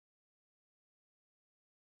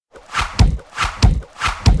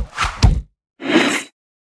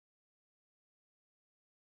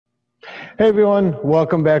Hey everyone,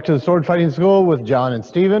 welcome back to the Sword Fighting School with John and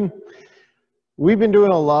Steven. We've been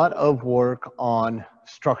doing a lot of work on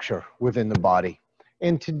structure within the body.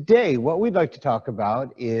 And today what we'd like to talk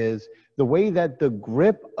about is the way that the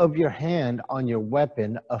grip of your hand on your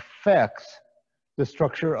weapon affects the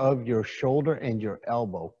structure of your shoulder and your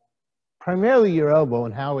elbow. Primarily your elbow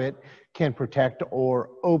and how it can protect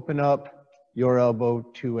or open up your elbow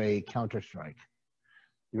to a counter strike.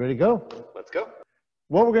 You ready to go? Let's go.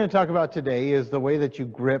 What we're going to talk about today is the way that you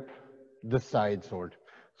grip the side sword.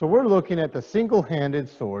 So we're looking at the single-handed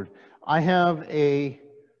sword. I have a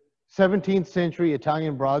 17th century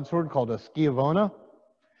Italian broadsword called a Schiavona.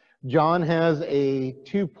 John has a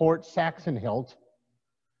 2-port Saxon hilt.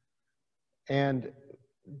 And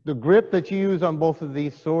the grip that you use on both of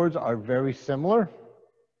these swords are very similar.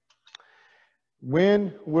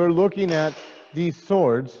 When we're looking at these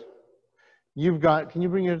swords, you've got, can you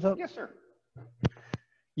bring yours up? Yes, sir.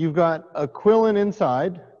 You've got a quillin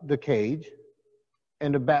inside the cage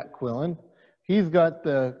and a back quillin. He's got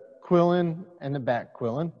the quillin and the back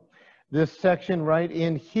quillin. This section right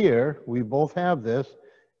in here, we both have this,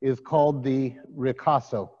 is called the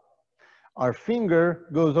ricasso. Our finger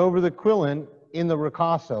goes over the quillin in the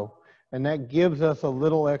ricasso, and that gives us a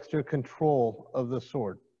little extra control of the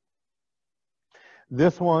sword.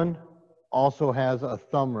 This one also has a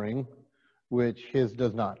thumb ring, which his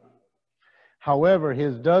does not. However,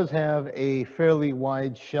 his does have a fairly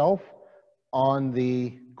wide shelf on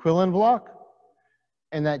the quillin block,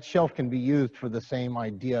 and that shelf can be used for the same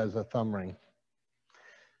idea as a thumb ring.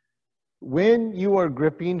 When you are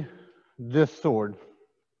gripping this sword,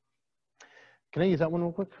 can I use that one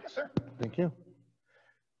real quick? Yes, sir. Thank you.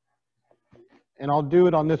 And I'll do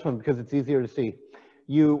it on this one because it's easier to see.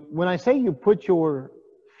 When I say you put your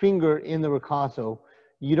finger in the ricasso,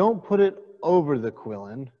 you don't put it over the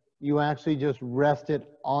quillin. You actually just rest it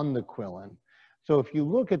on the quillin. So if you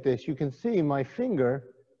look at this, you can see my finger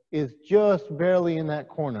is just barely in that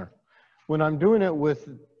corner. When I'm doing it with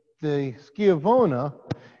the Schiavona,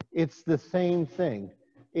 it's the same thing.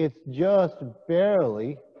 It's just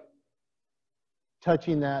barely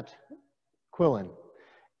touching that quillin.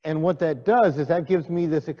 And what that does is that gives me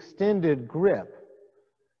this extended grip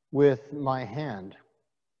with my hand.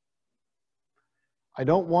 I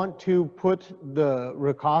don't want to put the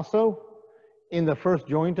ricasso in the first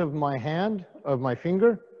joint of my hand, of my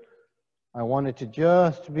finger. I want it to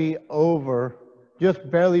just be over, just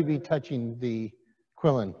barely be touching the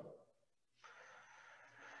quillin.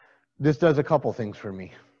 This does a couple things for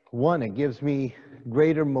me. One, it gives me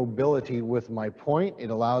greater mobility with my point. It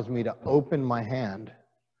allows me to open my hand.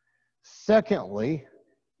 Secondly,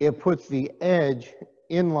 it puts the edge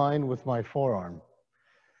in line with my forearm.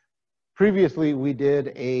 Previously, we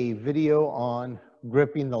did a video on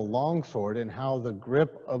gripping the long sword and how the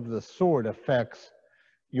grip of the sword affects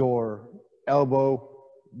your elbow,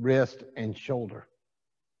 wrist, and shoulder.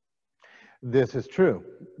 This is true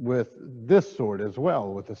with this sword as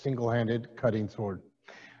well, with a single-handed cutting sword.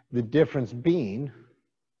 The difference being,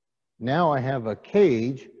 now I have a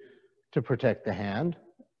cage to protect the hand,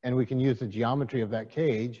 and we can use the geometry of that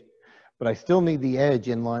cage, but I still need the edge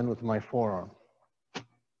in line with my forearm.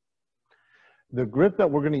 The grip that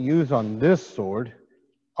we're going to use on this sword,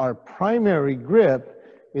 our primary grip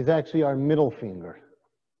is actually our middle finger.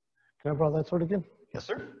 Can I borrow that sword again? Yes,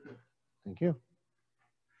 sir. Thank you.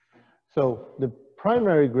 So the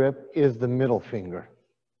primary grip is the middle finger.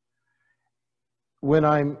 When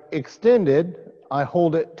I'm extended, I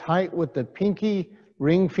hold it tight with the pinky,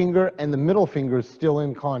 ring finger, and the middle finger still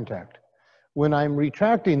in contact. When I'm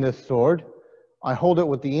retracting this sword, I hold it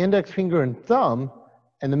with the index finger and thumb,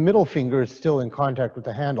 and the middle finger is still in contact with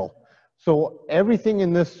the handle. So everything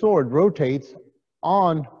in this sword rotates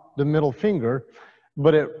on the middle finger,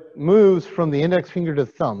 but it moves from the index finger to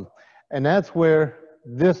thumb. And that's where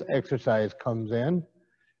this exercise comes in,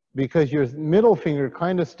 because your middle finger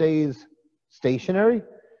kind of stays stationary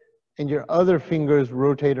and your other fingers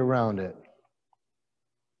rotate around it.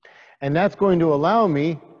 And that's going to allow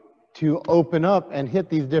me to open up and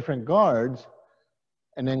hit these different guards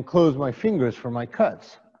and then close my fingers for my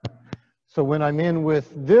cuts. So when I'm in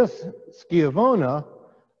with this Schiavona,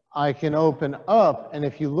 I can open up, and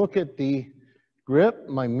if you look at the grip,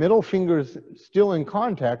 my middle finger is still in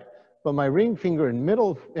contact, but my ring finger and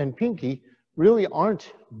middle and pinky really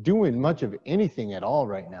aren't doing much of anything at all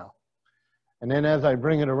right now. And then as I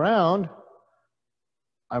bring it around,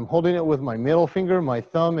 I'm holding it with my middle finger, my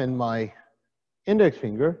thumb, and my index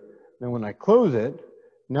finger. Then when I close it,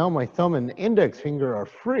 now my thumb and index finger are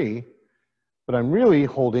free, but I'm really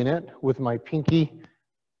holding it with my pinky,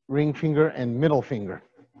 ring finger, and middle finger.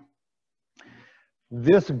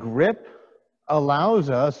 This grip allows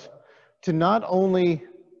us to not only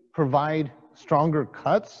provide stronger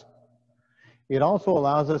cuts, it also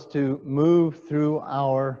allows us to move through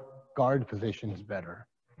our guard positions better.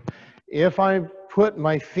 If I put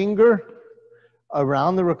my finger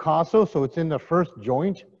around the ricasso, so it's in the first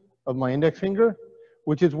joint of my index finger,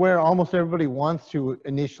 which is where almost everybody wants to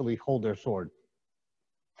initially hold their sword.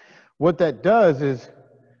 What that does is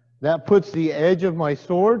that puts the edge of my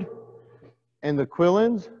sword and the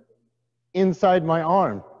quillins inside my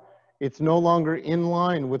arm. It's no longer in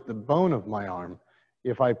line with the bone of my arm.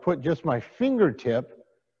 If I put just my fingertip,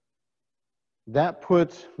 that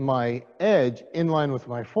puts my edge in line with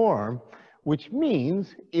my forearm, which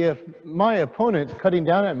means if my opponent's cutting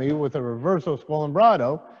down at me with a reverso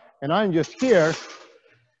squalembrato, and I'm just here,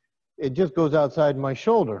 it just goes outside my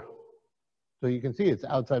shoulder. So you can see it's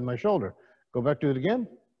outside my shoulder. Go back to it again.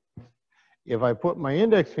 If I put my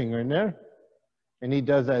index finger in there, and he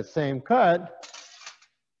does that same cut,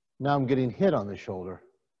 now I'm getting hit on the shoulder.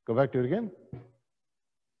 Go back to it again.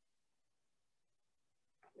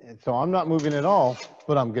 And so I'm not moving at all,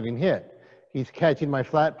 but I'm getting hit. He's catching my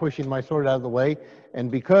flat, pushing my sword out of the way,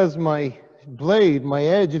 and because my blade, my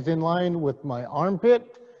edge is in line with my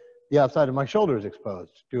armpit, the outside of my shoulder is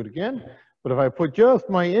exposed. Do it again. But if I put just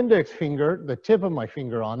my index finger, the tip of my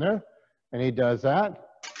finger on there, and he does that,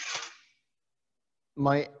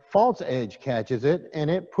 my false edge catches it, and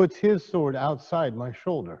it puts his sword outside my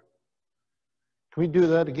shoulder. Can we do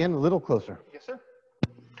that again a little closer? Yes, sir.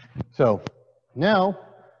 So now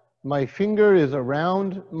my finger is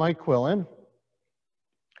around my quillin.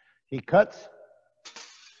 He cuts,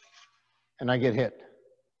 and I get hit.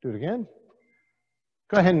 Do it again.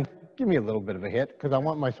 Go ahead and give me a little bit of a hit, because I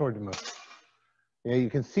want my sword to move. Yeah, you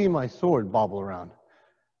can see my sword bobble around.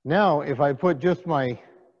 Now, if I put just my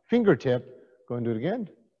fingertip, go and do it again.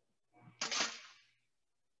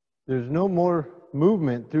 There's no more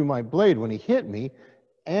movement through my blade when he hit me,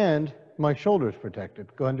 and my shoulder is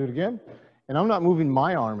protected. Go ahead and do it again. And I'm not moving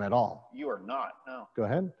my arm at all. You are not, no. Go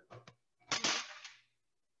ahead.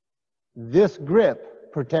 This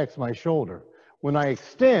grip protects my shoulder. When I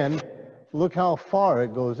extend, look how far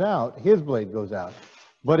it goes out. His blade goes out.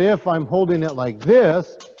 But if I'm holding it like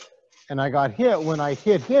this, and I got hit, when I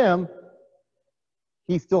hit him,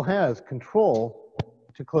 he still has control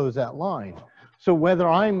to close that line. So whether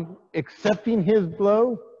I'm accepting his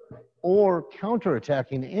blow or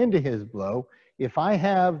counterattacking into his blow, if I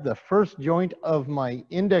have the first joint of my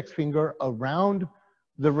index finger around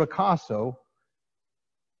the ricasso,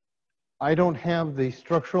 I don't have the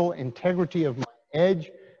structural integrity of my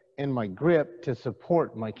edge and my grip to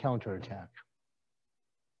support my counterattack.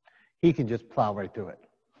 He can just plow right through it.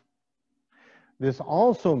 This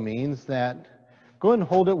also means that, go ahead and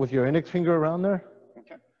hold it with your index finger around there.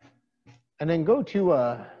 Okay. And then go to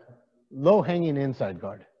a low-hanging inside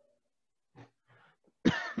guard.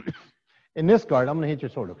 In this guard, I'm going to hit your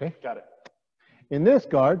sword, okay? Got it. In this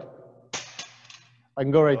guard, I can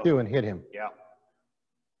go right through and hit him. Yeah.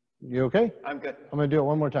 You okay? I'm good. I'm going to do it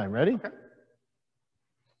one more time. Ready? Okay.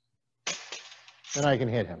 Then I can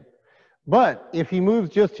hit him. But if he moves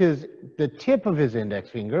just the tip of his index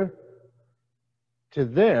finger to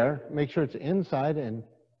there, make sure it's inside, and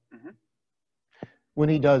when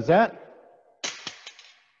he does that,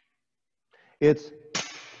 it's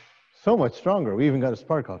so much stronger. We even got a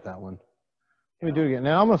spark off that one. Let me do it again.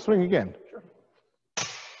 Now I'm going to swing again. Sure. It's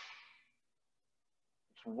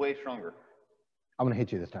way stronger. I'm going to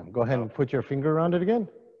hit you this time. Go ahead and put your finger around it again.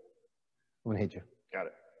 I'm going to hit you. Got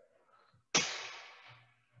it.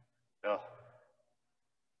 Oh.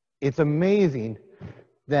 It's amazing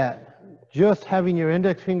that just having your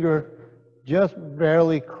index finger just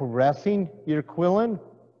barely caressing your quillin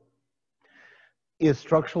is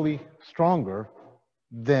structurally stronger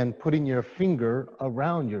than putting your finger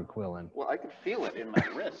around your quillin. Well, I could feel it in my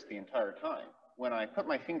wrist the entire time. When I put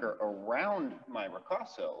my finger around my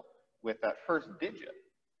ricasso with that first digit,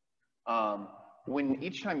 when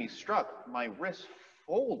each time you struck, my wrist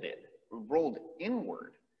folded, rolled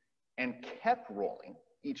inward, and kept rolling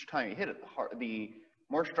each time you hit it. The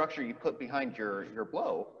more structure you put behind your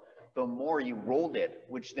blow, the more you rolled it,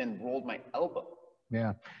 which then rolled my elbow.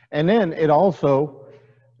 Yeah, and then it also,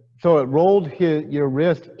 so it rolled your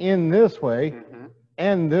wrist in this way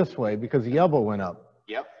and this way because the elbow went up.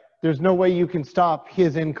 Yep. There's no way you can stop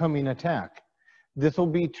his incoming attack. This will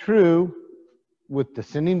be true with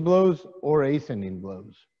descending blows or ascending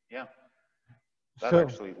blows. Yeah. That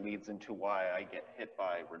actually leads into why I get hit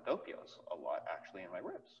by Rodopio's a lot, actually, in my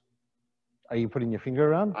ribs. Are you putting your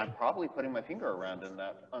finger around? I'm probably putting my finger around in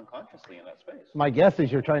that unconsciously in that space. My guess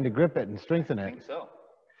is you're trying to grip it and strengthen it. I think so.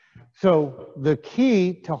 So the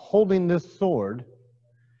key to holding this sword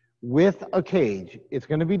with a cage, it's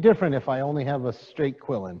going to be different if I only have a straight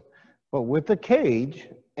quillin, but with a cage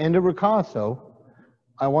and a ricasso,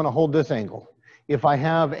 I want to hold this angle. If I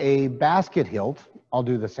have a basket hilt, I'll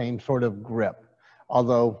do the same sort of grip,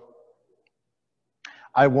 although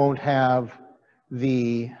I won't have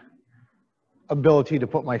the ability to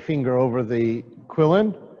put my finger over the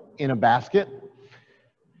quillin in a basket,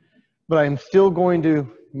 but I'm still going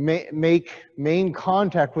to make main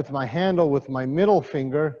contact with my handle with my middle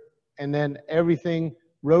finger, and then everything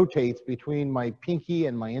rotates between my pinky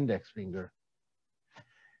and my index finger.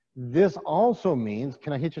 This also means,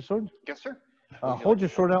 can I hit your sword? Yes, sir. Hold your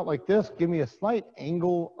sword out like this. Give me a slight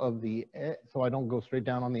angle of the edge so I don't go straight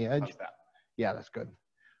down on the edge. How's that? Yeah, that's good.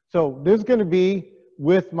 So this is going to be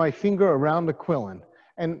with my finger around the quillin.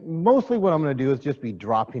 And mostly what I'm going to do is just be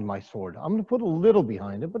dropping my sword. I'm going to put a little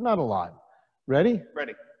behind it, but not a lot. Ready?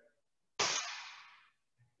 Ready.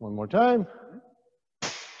 One more time.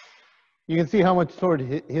 You can see how much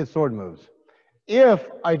his sword moves. If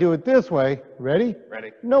I do it this way, ready?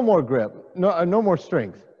 Ready. No more grip, no more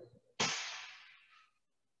strength.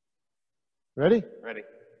 Ready? Ready.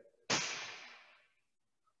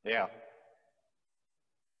 Yeah.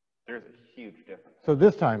 There's a huge difference. So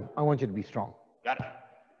this time, I want you to be strong. Got it.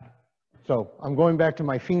 So I'm going back to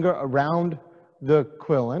my finger around the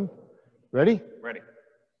quillin. Ready? Ready.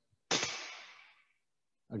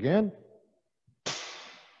 Again.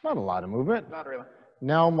 Not a lot of movement. Not really.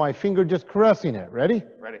 Now my finger just caressing it. Ready?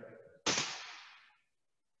 Ready.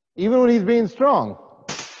 Even when he's being strong.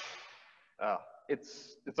 Oh,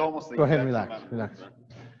 it's almost the Go ahead and exact relax. amount of Relax. movement.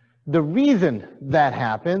 The reason that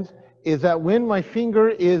happens is that when my finger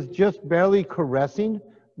is just barely caressing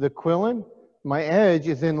the quillin, my edge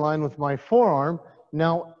is in line with my forearm.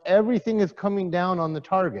 Now everything is coming down on the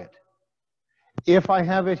target. If I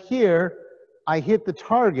have it here, I hit the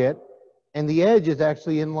target and the edge is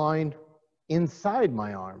actually in line inside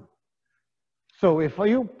my arm. So if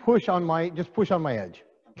you push on just push on my edge.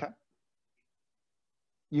 Okay.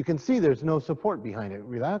 You can see there's no support behind it.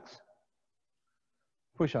 Relax.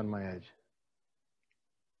 Push on my edge.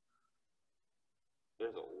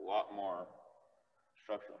 There's a lot more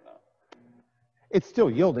structure in that. It's still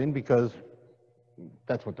yielding because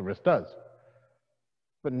that's what the wrist does.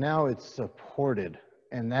 But now it's supported,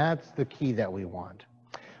 and that's the key that we want.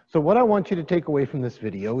 So what I want you to take away from this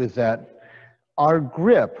video is that our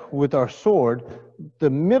grip with our sword, the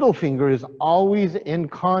middle finger is always in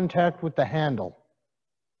contact with the handle.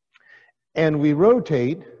 And we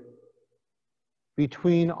rotate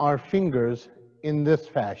between our fingers in this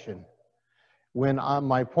fashion. When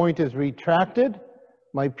my point is retracted,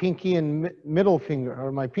 my pinky and middle finger,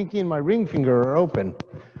 or my pinky and my ring finger are open.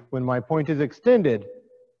 When my point is extended,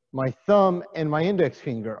 my thumb and my index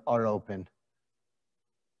finger are open.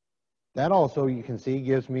 That also, you can see,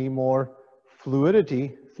 gives me more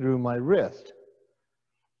fluidity through my wrist.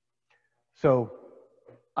 So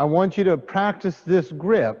I want you to practice this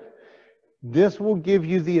grip. This will give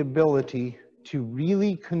you the ability to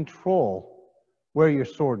really control where your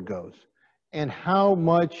sword goes and how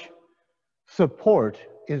much support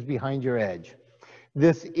is behind your edge.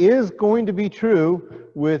 This is going to be true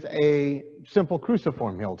with a simple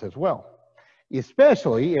cruciform hilt as well,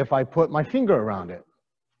 especially if I put my finger around it.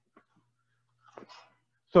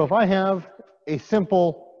 So if I have a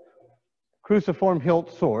simple cruciform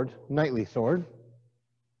hilt sword, knightly sword,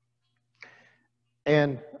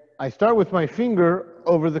 and I start with my finger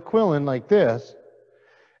over the quillin like this,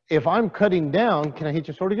 if I'm cutting down, can I hit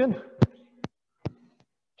your sword again?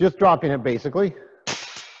 Just dropping it basically.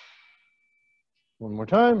 One more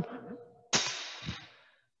time.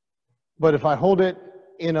 But if I hold it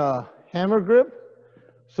in a hammer grip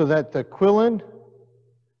so that the quillin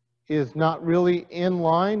is not really in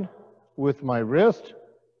line with my wrist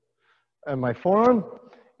and my forearm,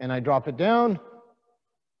 and I drop it down,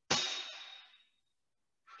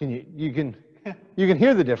 you can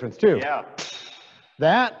hear the difference too. Yeah.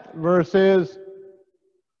 That versus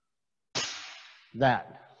that.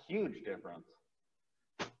 Huge difference.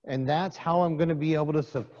 And that's how I'm going to be able to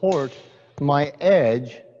support my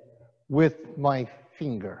edge with my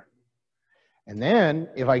finger. And then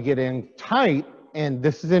if I get in tight, and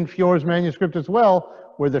this is in Fiore's manuscript as well,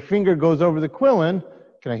 where the finger goes over the quillin,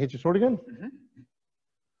 can I hit your sword again? Mm-hmm.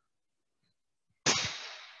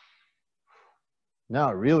 Now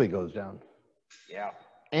it really goes down. Yeah.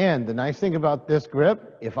 And the nice thing about this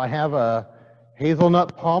grip, if I have a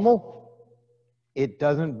hazelnut pommel, it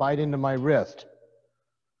doesn't bite into my wrist.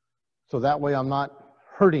 So that way I'm not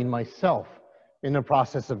hurting myself in the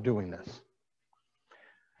process of doing this.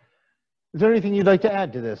 Is there anything you'd like to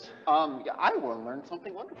add to this? Yeah, I will learn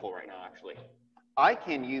something wonderful right now, actually. I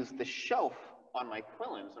can use the shelf on my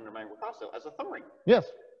quillins under my ricasso as a thumb ring. Yes.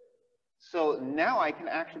 So now I can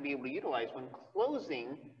actually be able to utilize, when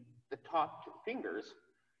closing the top fingers,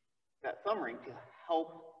 that thumb ring to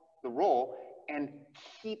help the roll and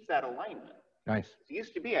keep that alignment. Nice. It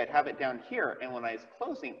used to be I'd have it down here, and when I was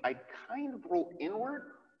closing, I'd kind of roll inward,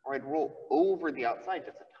 or I'd roll over the outside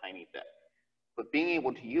just a tiny bit. But being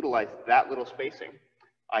able to utilize that little spacing,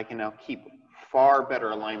 I can now keep far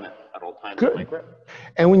better alignment at all times with my grip.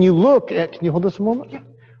 And when you look at, can you hold this a moment? Yeah.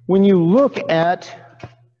 When you look at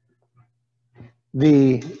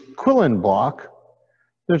the quillin block,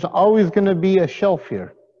 there's always going to be a shelf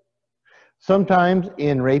here. Sometimes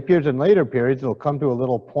in rapiers and later periods, it'll come to a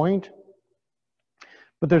little point,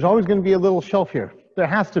 but there's always going to be a little shelf here. There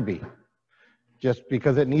has to be, just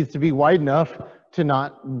because it needs to be wide enough to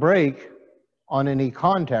not break on any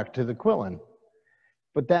contact to the quillin.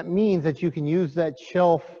 But that means that you can use that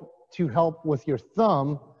shelf to help with your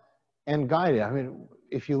thumb and guide it. I mean,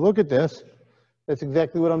 if you look at this, that's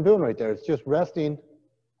exactly what I'm doing right there. It's just resting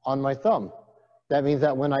on my thumb. That means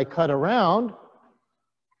that when I cut around,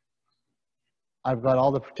 I've got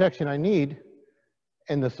all the protection I need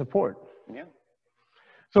and the support. Yeah.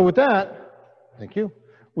 So with that, thank you.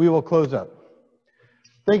 We will close up.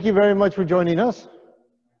 Thank you very much for joining us.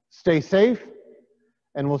 Stay safe,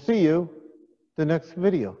 and we'll see you the next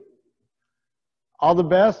video. All the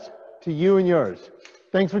best to you and yours.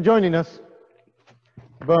 Thanks for joining us.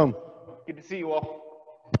 Boom. Good to see you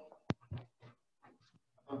all.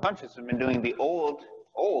 Punches have been doing the old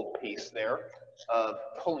piece there of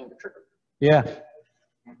pulling the trigger. Yeah.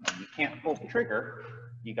 You can't pull the trigger.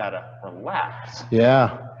 You gotta relax.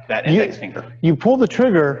 Yeah. That index finger. You pull the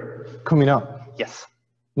trigger coming up. Yes.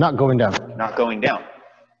 Not going down. Not going down.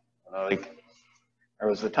 Like, there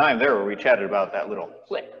was a time there where we chatted about that little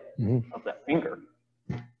flick of that finger.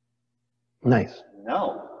 Nice.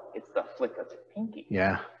 No, it's the flick of the pinky.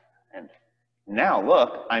 Yeah. And now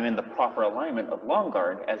look, I'm in the proper alignment of long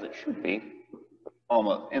guard as it should be.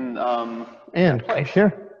 Almost in and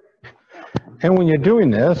here. And when you're doing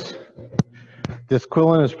this, this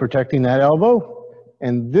quillin is protecting that elbow,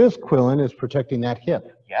 and this quillin is protecting that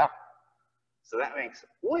hip. Yeah. So that makes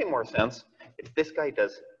way more sense if this guy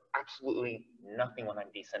does absolutely nothing when I'm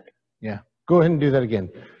descending. Yeah. Go ahead and do that again.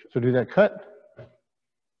 So do that cut.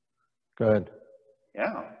 Go ahead.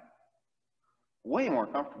 Yeah. Way more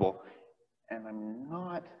comfortable. And I'm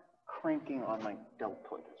not cranking on my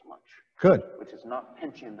deltoid as much. Good. Which is not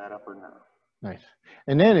pinching that upper nerve. Nice.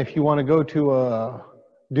 And then if you want to go to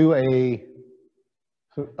do a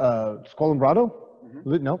scolombrato,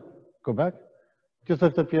 no, go back. Just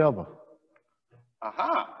lift up your elbow.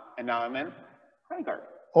 Aha. And now I'm in high guard.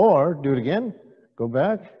 Or do it again. Go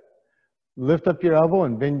back. Lift up your elbow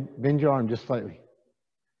and bend your arm just slightly.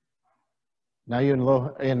 Now you're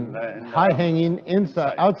in high hanging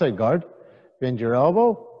outside guard. Bend your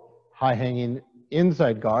elbow. High hanging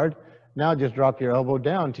inside guard. Now just drop your elbow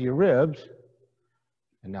down to your ribs.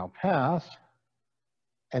 And now pass.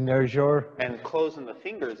 And there's your... And closing the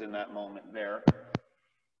fingers in that moment there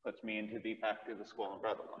puts me into the back to the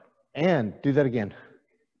scolombrato line. And do that again.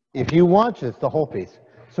 If you watch this, the whole piece.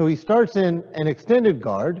 So he starts in an extended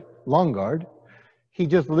guard, long guard. He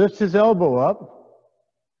just lifts his elbow up,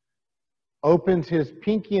 opens his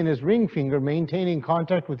pinky and his ring finger, maintaining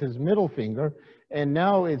contact with his middle finger, and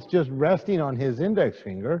now it's just resting on his index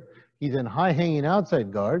finger. He's in high hanging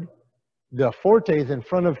outside guard. The forte is in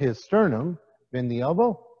front of his sternum. Bend the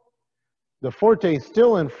elbow. The forte is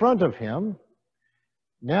still in front of him.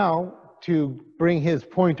 Now, to bring his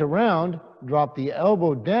point around, drop the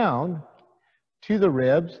elbow down to the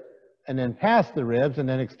ribs, and then past the ribs, and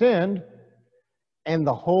then extend. And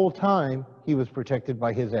the whole time, he was protected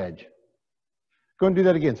by his edge. Go and do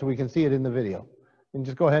that again so we can see it in the video. And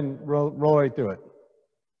just go ahead and roll right through it.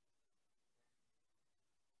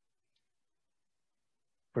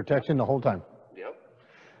 Protection the whole time. Yep.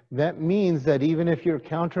 That means that even if you're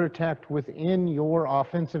counterattacked within your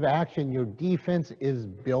offensive action, your defense is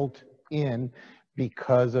built in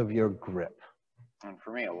because of your grip. And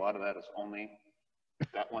for me, a lot of that is only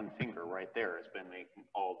that one finger right there has been making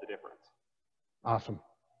all the difference. Awesome.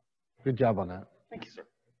 Good job on that. Thank you, sir.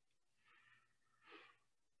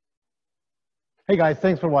 Hey guys,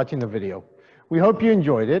 thanks for watching the video. We hope you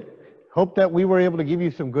enjoyed it. Hope that we were able to give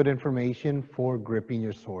you some good information for gripping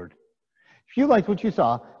your sword. If you liked what you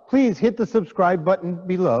saw, please hit the subscribe button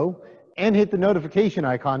below and hit the notification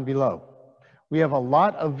icon below. We have a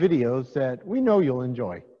lot of videos that we know you'll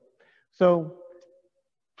enjoy. So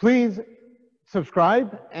please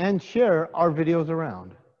subscribe and share our videos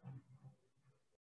around.